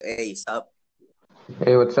Hey, sup?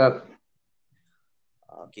 Hey, what's up?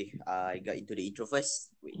 Okay, I got into the intro first.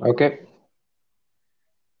 Wait. Okay.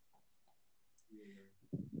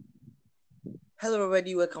 Hello,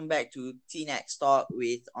 everybody. Welcome back to T-Next Talk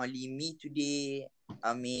with only me today,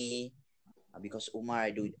 Ame. Because Omar,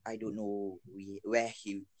 I don't know where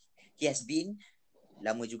he has been.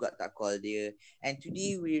 Lama juga tak call dia. And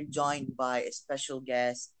today we're joined by a special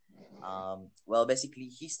guest. Basically,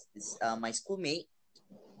 he's my schoolmate.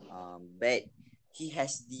 But he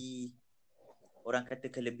has the orang kata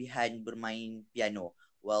kelebihan bermain piano.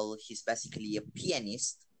 Well, he's basically a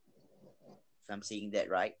pianist. If I'm saying that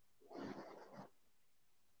right.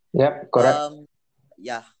 Yep, correct. Um,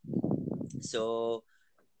 yeah. So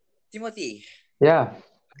Timothy, Yeah.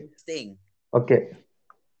 next thing. Okay.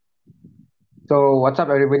 So, what's up,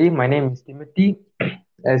 everybody? My name is Timothy.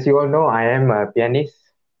 As you all know, I am a pianist.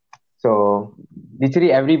 So,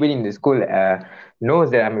 literally everybody in the school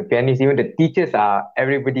knows that I'm a pianist. Even the teachers are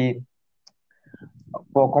everybody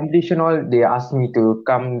for competition. All they ask me to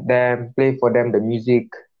come there, play for them the music.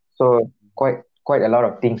 So, quite a lot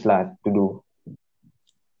of things lah to do.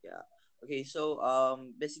 Yeah. Okay. So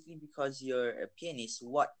basically because you're a pianist,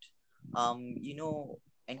 what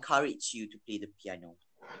encourage you to play the piano?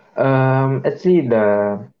 Actually,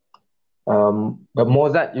 the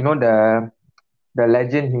Mozart, the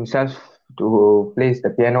legend himself to plays the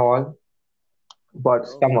piano all about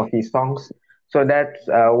some of Okay. his songs. So that's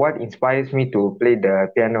what inspires me to play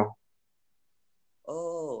the piano.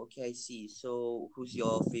 Oh, okay. I see. So who's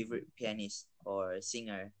your favorite pianist or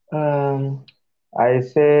singer? Um, I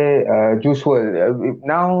say Juice WRLD.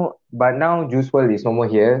 Now Juice WRLD is no more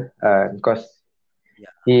here because Yeah.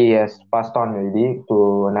 he has passed on already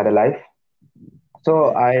to another life.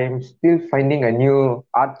 So Mm-hmm. I'm still finding a new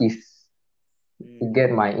artist to Mm. get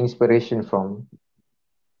my inspiration from.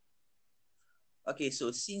 Okay. So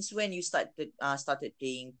since when you started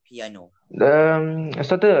playing piano? I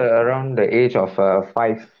started around the age of 5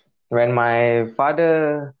 when my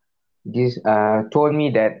father told me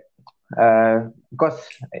that because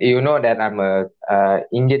you know that I'm a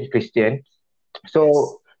Indian Christian,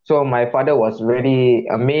 Yes. so my father was very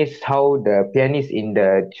amazed how the pianists in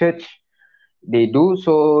the church they do.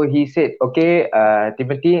 So he said, "Okay,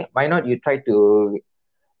 Timothy, why not you try to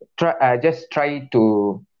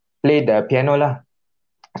play the piano lah."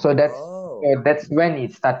 So Oh. that's when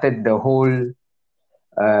it started the whole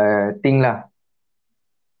thing lah.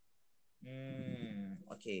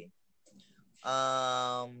 Okay.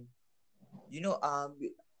 Um,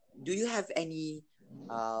 do you have any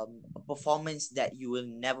performance that you will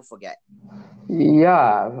never forget?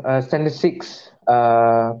 Yeah, standard six.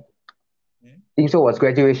 Hmm? Think so was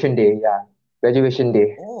graduation day. Yeah, graduation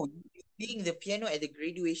day. Oh, you playing the piano at the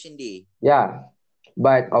graduation day. Yeah,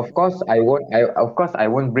 but of course Oh, I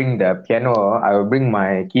won't bring the piano. I will bring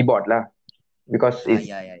my keyboard lah because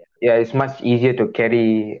yeah, yeah, yeah. it's much easier to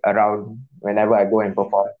carry around whenever I go and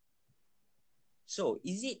perform. Mm. So,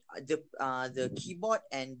 is it the keyboard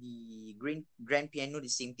and the grand piano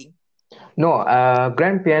the same thing? No,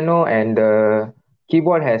 grand piano and the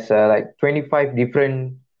keyboard has like 25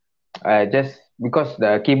 different. Just because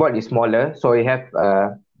the keyboard is smaller, so you have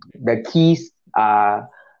the keys are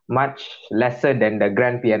much lesser than the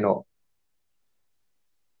grand piano.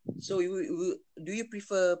 So, do you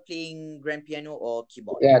prefer playing grand piano or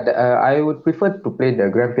keyboard? Yeah, I would prefer to play the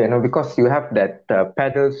grand piano because you have that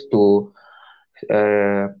pedals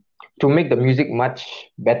uh, to make the music much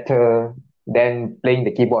better than playing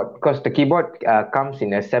the keyboard because the keyboard comes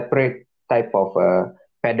in a separate type of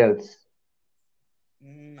pedals.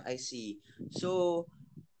 I see. So,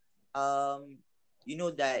 um, you know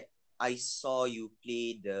that I saw you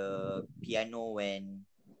play the piano when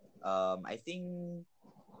I think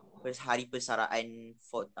hari persaraan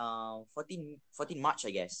for 14 March,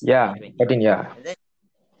 I guess, Yeah, 2020. 14, yeah. And then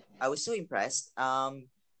I was so impressed.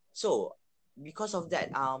 So because of that,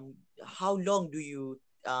 how long do you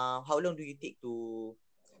take to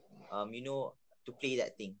um you know to play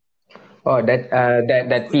that thing? Oh, A that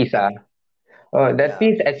good piece, piano. that Yeah.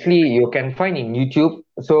 piece actually you can find in YouTube.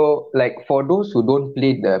 So, like for those who don't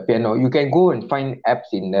play the piano, you can go and find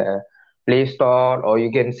apps in the Play Store, or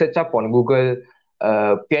you can search up on Google,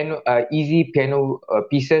 easy piano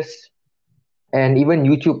pieces, and even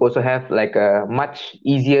YouTube also have like a much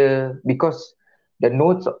easier because the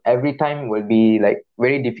notes every time will be like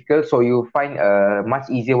very difficult. So you find a much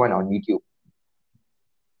easier one on YouTube.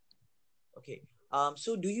 Okay.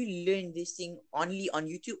 So do you learn this thing only on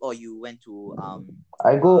YouTube, or you went to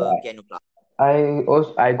I go piano class?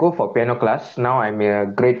 I go for piano class. Now I'm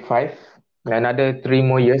in grade 5. Another 3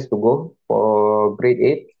 more years to go for grade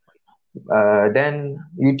 8. Then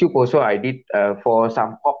YouTube also I did for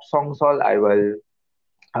some pop songs all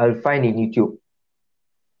I'll find in YouTube.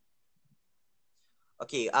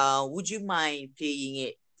 Okay. Would you mind playing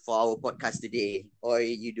it for our podcast today, or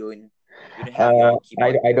you don't have your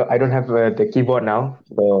keyboard? I don't have the keyboard now,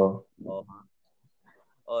 so Oh,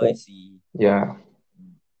 oh, I so, see. yeah.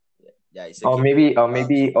 Mm, yeah, it's okay.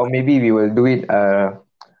 Or maybe we will do it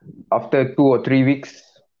after 2 or 3 weeks,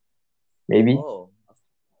 maybe. Oh,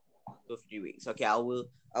 2 3 weeks. Okay, I will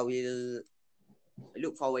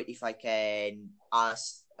look forward if I can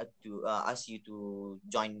ask you to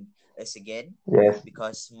join us again, Yes.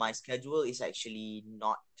 because my schedule is actually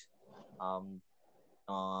um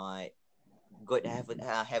not good. Have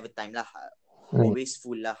a time lah. Mm, Always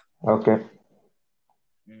full lah. okay.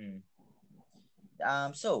 Mm.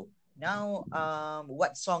 So now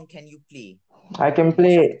what song can you play? I can Most of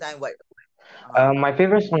the play. time, what? Uh, My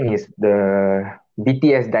favorite song is the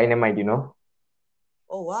BTS Dynamite.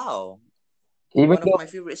 oh wow, Even one of though my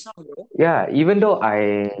favorite songs, bro. even though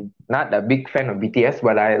I'm not a big fan of BTS,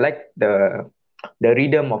 but I like the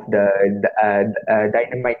rhythm of the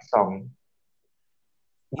Dynamite song.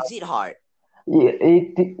 Is it hard?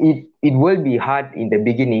 It will be hard in the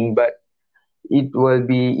beginning, but it will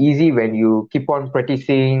be easy when you keep on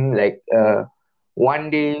practicing, like one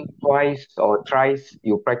day, twice or thrice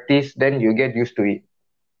you practice, then you get used to it.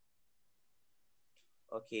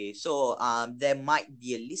 Okay, so there might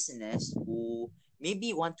be a listeners who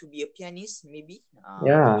maybe want to be a pianist. Maybe. Do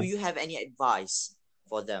Yeah. you have any advice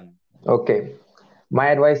for them? Okay.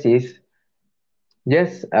 My advice is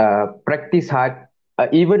just practice hard.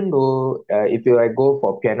 Even though if you go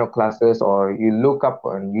for piano classes or you look up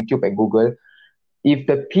on YouTube and Google, if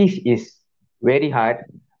the piece is very hard,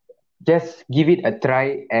 just give it a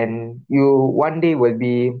try, and you one day will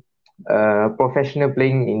be professional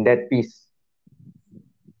playing in that piece.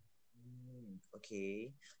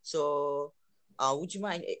 Okay, so would you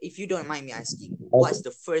mind if you don't mind me asking, what's Okay.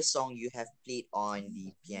 the first song you have played on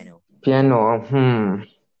the piano? Piano.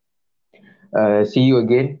 See You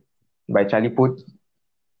Again by Charlie Puth.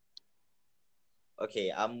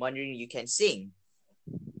 Okay, I'm wondering you can sing.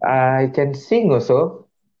 I can sing also.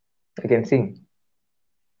 I can sing.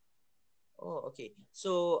 Oh, okay.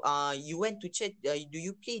 So you went to church. Do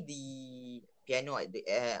you play the piano at the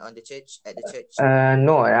on the church at the church?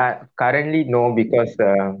 No, currently no, because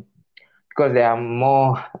there are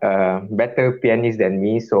more better pianists than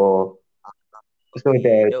me. So Okay,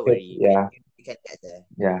 the don't church, worry. yeah, You can get there.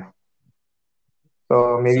 yeah.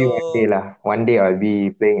 So maybe one day So lah. One day I'll be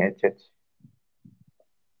playing at church.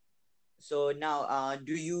 so now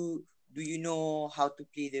do you know how to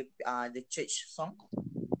play the church song?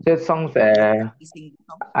 Church songs. Are you practicing the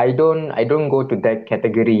song? I don't go to that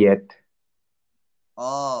category yet.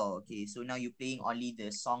 Oh, okay. So now you're playing only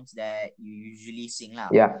the songs that you usually sing lah.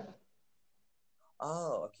 Yeah.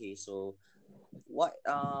 Oh, okay. So what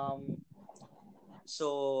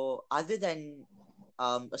so other than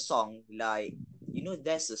a song, like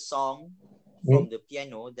there's a song Hmm? from the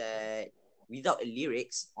piano that without a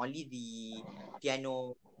lyrics, only the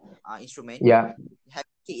piano instrument. Yeah. Have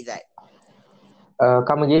you played that?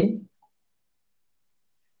 Come again?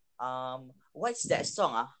 What's that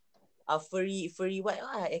song? Furry. What?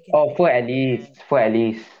 I can. Oh, for Alice. For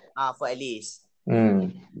Alice. For Alice.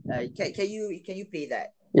 Mm. Can you play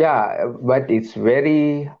that? Yeah, but it's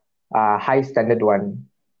very high standard one.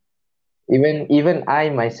 Even I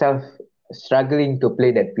myself struggling to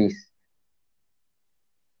play that piece.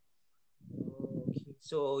 Okay.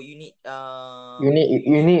 So you need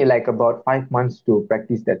You need like about 5 months to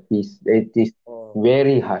practice that piece. It is oh,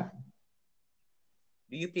 very hard.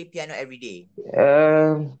 do you play piano every day?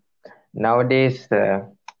 Nowadays,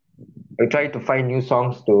 I try to find new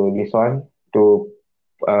songs to this one to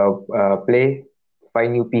play,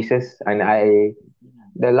 find new pieces, and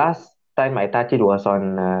Mhm. the last time I touched it was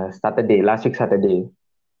on Saturday, last week Saturday.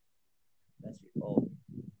 Oh,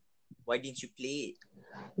 why didn't you play it?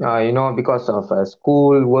 Because of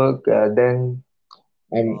school work, then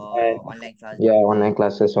and Online class. yeah, online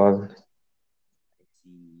classes all. I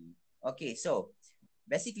see. Okay, so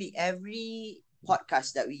basically every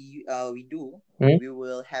podcast that we do, Hmm? we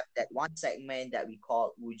will have that one segment that we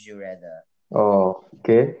call Would You Rather. Oh,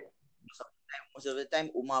 okay. Most of the time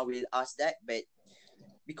Umar will ask that, but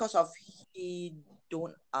because of he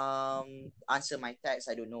don't answer my text,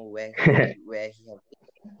 I don't know where he have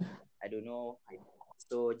I don't know.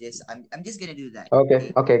 So I'm just gonna do that.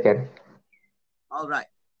 Okay, Okay. okay, Ken. All right.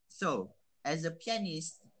 So as a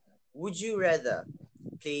pianist, would you rather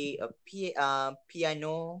play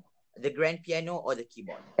piano, the grand piano, or the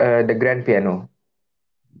keyboard? The grand piano.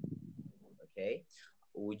 Okay.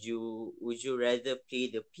 Would you rather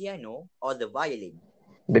play the piano or the violin?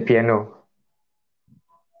 The piano.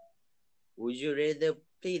 Would you rather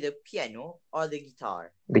play the piano or the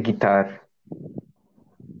guitar? The guitar.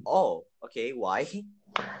 Oh, okay. Why?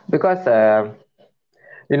 Because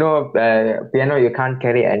piano you can't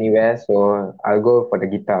carry anywhere, so I'll go for the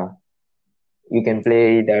guitar. You can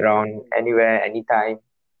play it around anywhere, anytime,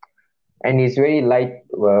 and it's very light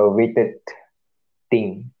weighted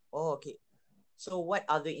thing. Oh, okay. So what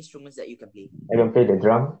other instruments that you can play? I can play the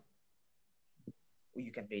drum. You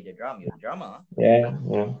can play the drum. You're a drummer. Yeah,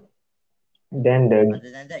 yeah. Then the Other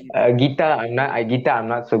than that, you guitar, I'm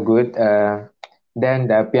not so good. Then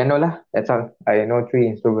the piano lah. That's all. I know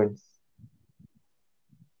 3 instruments.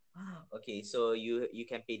 okay. So you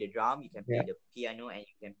can play the drum, you can play Yeah, the piano, and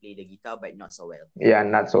you can play the guitar, but not so well. yeah,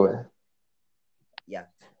 not so well. Yeah.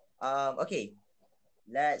 Okay.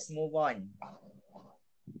 Let's move on.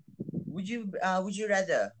 Would you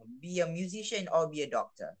rather be a musician or be a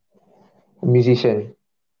doctor? Musician.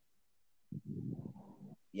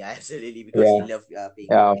 Yeah, absolutely, because Yeah, you love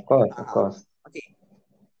playing. yeah, of course, of course. Okay.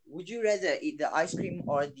 Would you rather eat the ice cream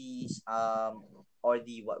or the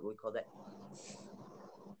what we call that?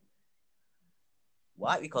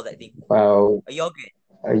 What we call that thing? Well, A yogurt.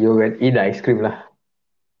 you will eat the ice cream lah.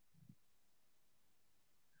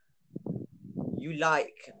 You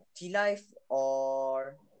like Tea Life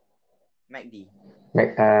or McD?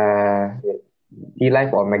 Mac, Tea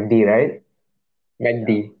Life or McD, right?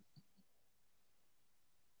 McD.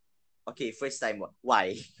 Okay, first time.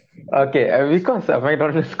 Why? Okay, because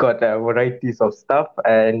McDonald's got varieties of stuff,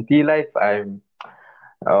 and Tea Life,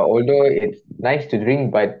 although it's nice to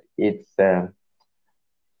drink, but it's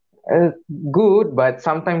good, but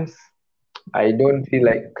sometimes I don't feel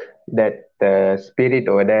like that spirit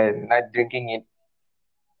over there, not drinking it.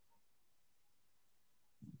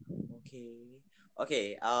 Okay.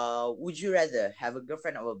 Okay. Would you rather have a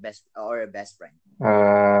girlfriend or a best friend?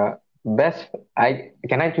 Best,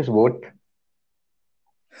 can I choose both?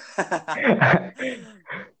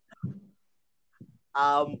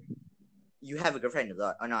 You have a girlfriend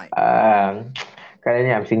or not?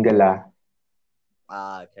 Currently I'm single lah.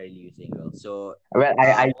 Currently you're single. So Well,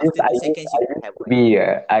 I after used I 2 used seconds, I you used have to one. be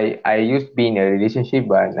I used to be in a relationship,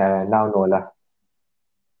 but now no lah.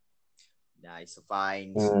 Nah, it's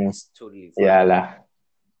fine. Mm, It's totally yeah fine. lah.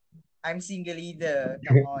 I'm single either.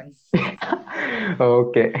 Come on.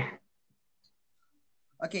 Okay.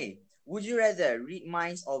 Okay. Would you rather read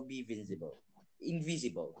minds or be invisible?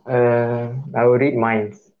 Invisible. I will read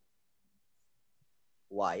minds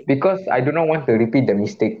Why? because I do not want to repeat the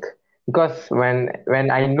mistake. Because when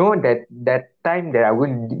I know that time that I will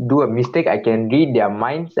do a mistake, I can read their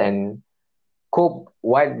minds and cope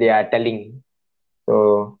what they are telling.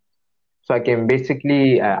 So so I can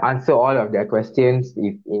basically answer all of their questions.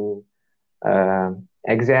 If in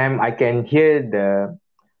exam, I can hear the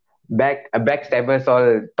backstabbers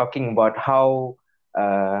all talking about uh,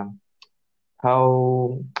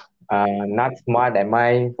 how not smart am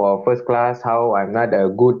I for first class, how I'm not a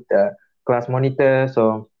good class monitor.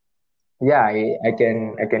 So yeah, I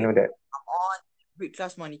can know that. Come on. Read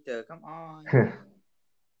class monitor. Come on.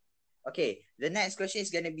 Okay. The next question is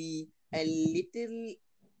gonna be a little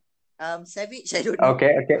savage. I don't know.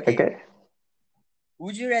 Okay, okay, Okay. okay.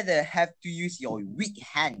 Would you rather have to use your weak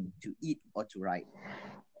hand to eat or to write?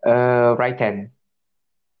 Right hand.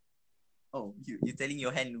 Oh, you're telling your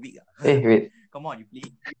hand weak. Wait. Come on,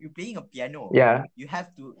 you're playing a piano. Yeah, You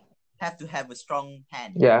have to have a strong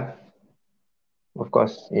hand. yeah. Of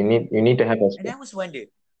course, you need to have a And I was wondering,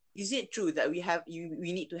 is it true that we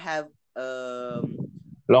need to have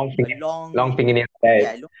long a finger, long long fingernails, right?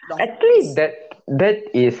 yeah long Actually, fingers?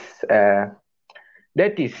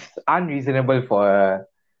 that is unreasonable for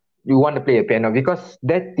you want to play a piano because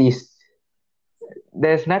there's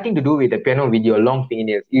nothing to do with the piano with your long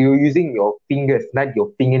fingernails. You're using your fingers, not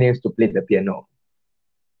your fingernails, to play the piano.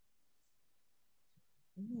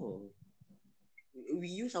 Oh, we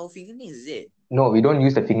use our fingernails, is it? No, we don't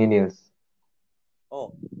use the fingernails.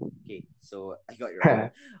 Oh, okay. So I got it wrong.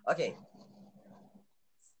 Okay.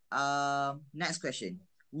 Next question.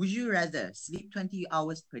 Would you rather sleep 20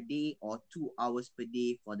 hours per day or 2 hours per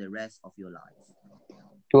day for the rest of your life?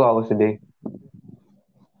 2 hours a day.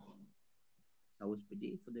 Hours per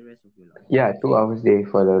day for the rest of your life. Yeah, 2 hours a day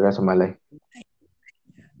for the rest of my life.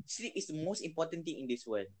 Sleep is the most important thing in this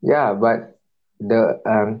world. Yeah, but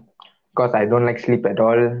because I don't like sleep at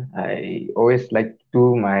all, I always like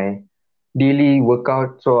do my daily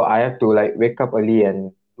workout. So I have to like wake up early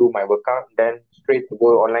and do my workout, then straight to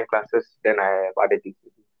go online classes. Then I have other things to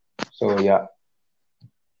do. So yeah.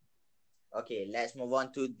 Okay, let's move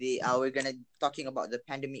on to the we're gonna talking about the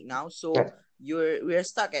pandemic now. So Yeah, we're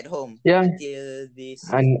stuck at home yeah, until this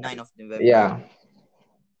and 9th of November. yeah.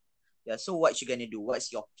 Yeah, so what you gonna do?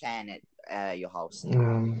 What's your plan at your house?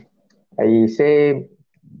 I say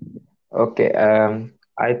okay.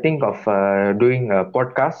 I think of doing a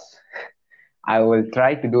podcast. I will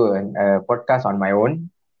try to do a podcast on my own.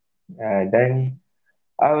 Mm-hmm. Then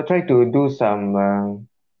I will try to do some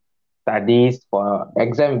studies for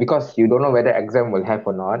exam because you don't know whether exam will have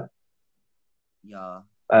or not. Yeah,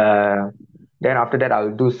 Uh, then after that,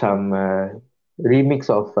 I'll do some remix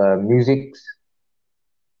of musics.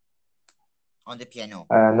 on the piano.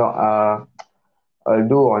 No, I'll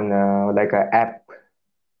do on like a app.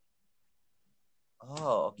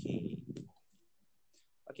 Oh, okay.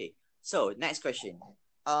 Okay. So next question.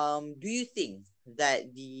 Do you think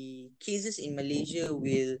that the cases in Malaysia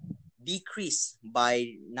will decrease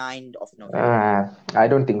by 9th of November? I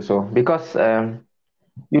don't think so because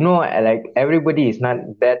like everybody is not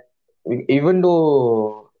that. Even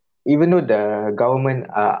though the government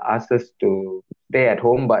asks us to stay at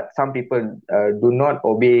home, but some people do not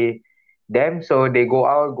obey them, so they go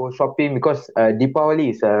out, go shopping because Deepavali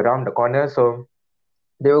is around the corner, so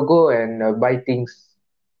they will go and buy things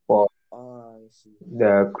for Oh, I see.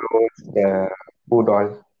 the clothes, the food,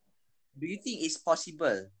 all. Do you think it's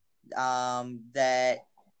possible that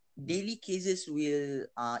daily cases will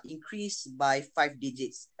increase by 5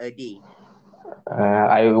 digits a day?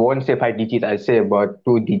 I won't say 5 digits. I'll say about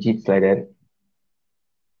 2 digits like that.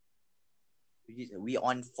 We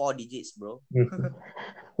on 4 digits, bro.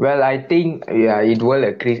 Well, I think yeah, it will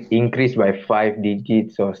increase by 5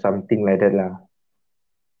 digits or something like that lah.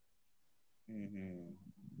 Mm-hmm.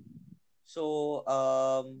 So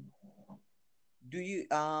do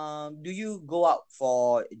you go out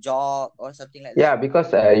for a job or something like Yeah, that?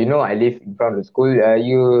 because I live in front of the school.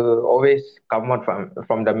 You always come out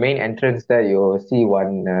from the main entrance there. You see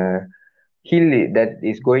one hill that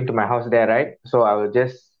is going to my house there, right? So I will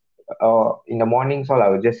just in the mornings, all I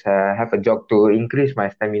will just have a jog to increase my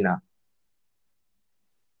stamina.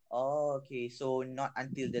 Oh, okay. So not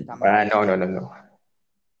until the Taman Jaya No, no, lah. no, no.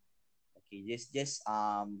 Okay, just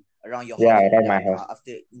around your Yeah, house only around lah. my house.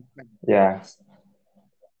 After in front of your Yeah. house.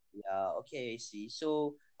 Yeah, okay, I see.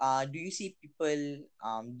 So, do you see people,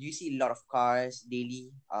 do you see a lot of cars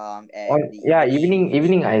daily, at On the yeah, evening, maybe?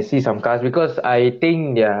 evening I see some cars because I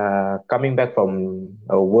think they're coming back from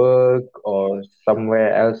work or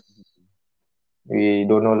somewhere else. We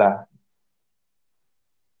don't know lah.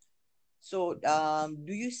 So,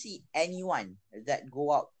 do you see anyone that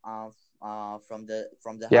go out, from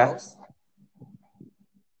the Yeah, house,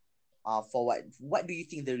 for what? What do you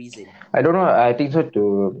think the reason? I don't know. I think so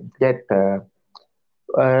to get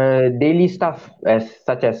daily stuff as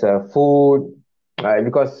such as food,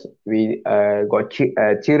 because we got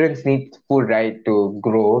childrens need food, right, to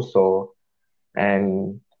grow, so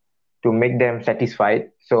and to make them satisfied,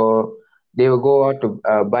 so they will go out to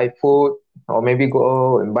buy food or maybe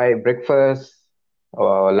go and buy breakfast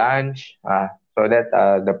or lunch, so that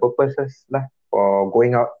the purposes lah for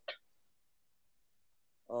going out.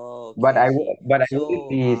 Oh, but okay, I i see. w- but I wouldn't So,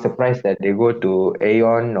 be surprised that they go to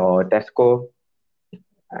Aeon or Tesco.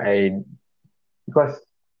 I because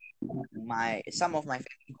my some of my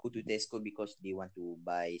family go to Tesco because they want to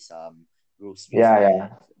buy some groceries yeah, there. yeah,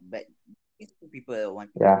 But people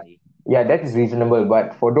want to yeah, buy yeah, that is clothes. reasonable,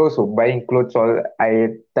 but for those who buying clothes, all I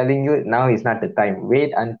telling you, now is not the time.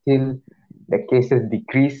 Wait until the cases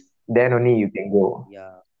decrease, then only you can go.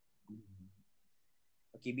 Yeah. Mhm.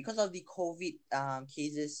 Okay, because of the COVID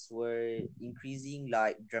cases were increasing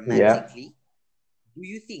like Yeah. dramatically, do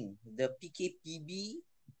you think the PKPB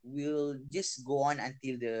will just go on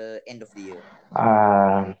until the end of the year?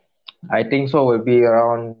 Uh, I think so will be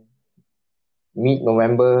around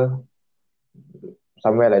mid-November,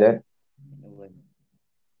 somewhere like that. When-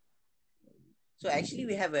 So actually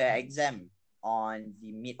we have an exam on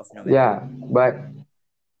the mid of November. Yeah, but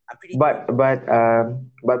I'm pretty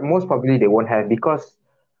most probably they won't have because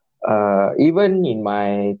even in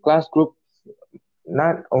my class group,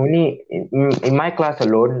 not only in my class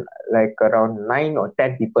alone, like around 9 or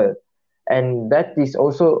 10 people, and that is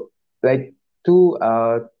also like two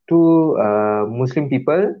Muslim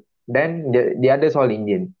people, then the others all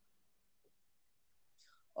Indian.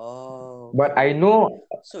 Oh, But I okay. know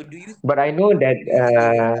So do you But do you think they will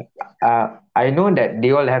have I know that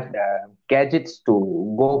they all have the gadgets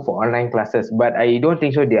to go for online classes, but I don't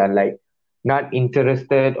think so. They are like not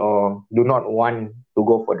interested or do not want to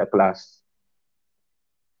go for the class.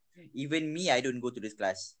 even me? I don't go to this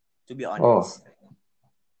class, to be Oh, honest.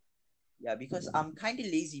 Yeah, because I'm kind of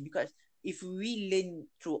lazy because if we learn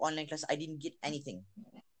through online class, I didn't get anything.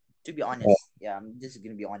 To be Yeah. honest, yeah, I'm just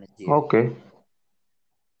gonna be honest here. Okay.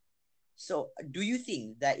 So, do you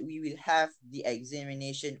think that we will have the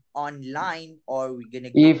examination online, or we're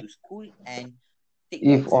gonna go If to school and take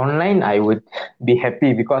the if exam? online, I would be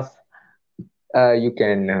happy because you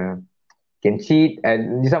can cheat,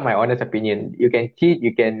 and these are my honest opinion. You can cheat,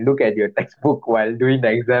 you can look at your textbook while doing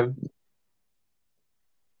the exam.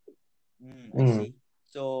 I Mm. see.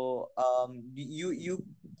 So, you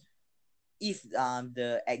if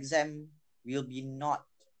the exam will be not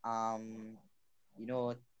you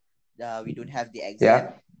know we don't have the Yeah.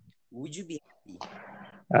 exam, would you be happy?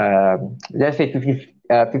 Let's say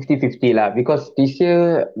 50-50 lah, because this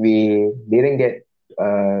year we didn't get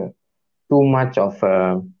too much of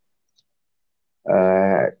uh,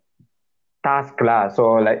 task lah.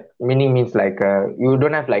 So like meaning means like you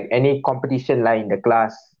don't have like any competition lah in the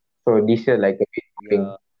class. So this year like a bit boring.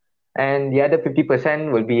 Yeah. And the other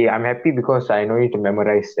 50% will be I'm happy because I don't need to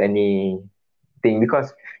memorize anything,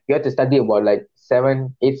 because you have to study about like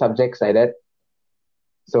 7-8 subjects like that.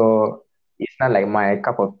 So it's not like my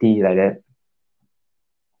cup of tea like that.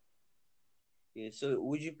 Yeah, so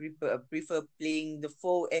would you prefer playing the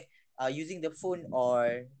phone, using the phone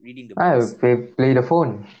or reading the I will books? play the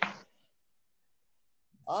phone.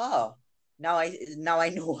 Oh, now I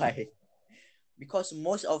know why. Because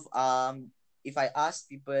most of if I ask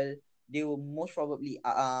people, they will most probably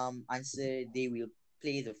answer they will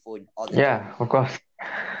play the phone all the time. Yeah, of course.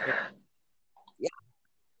 So yeah,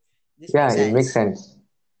 this Yeah, makes it makes sense. sense.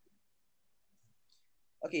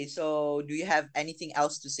 Okay, so do you have anything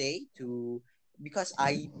else to say to, because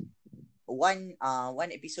I one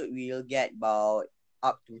episode we'll get about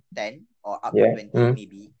up to 10 or up to Yeah. 20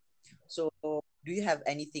 maybe. So do you have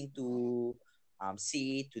anything to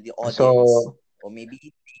say to the audience, So, or maybe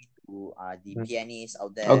to the mm, pianists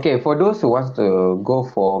out there? okay, for those who wants to go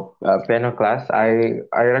for piano class, I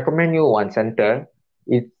recommend you one center.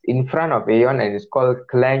 It's in front of Aeon and it's called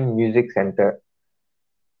Klang Music Center.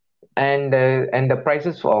 And the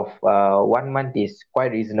prices of 1 month is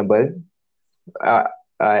quite reasonable. Uh,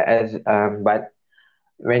 as But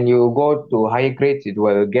when you go to higher grades, it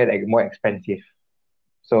will get like more expensive.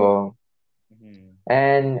 So, Mhm.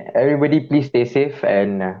 and everybody please stay safe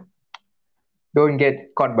and don't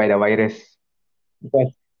get caught by the virus,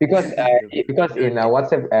 because because in Don't get.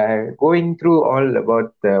 WhatsApp, going through all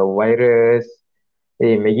about the virus,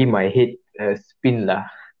 making my head spin lah.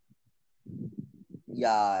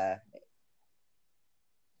 Yeah,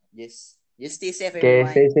 just stay safe, Okay,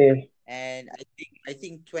 stay everyone. safe. And I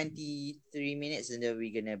think 23 minutes, and then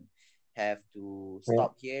we're gonna have to Yeah.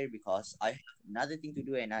 stop here because I have another thing to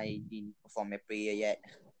do and I didn't perform my prayer yet.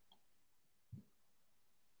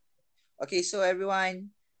 Okay, so everyone,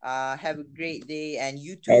 have a great day, and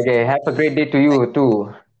you too, Okay, have a great Timothy. day to Thank you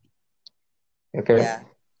too. Okay. Yeah,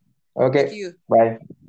 thank Okay. you. Bye.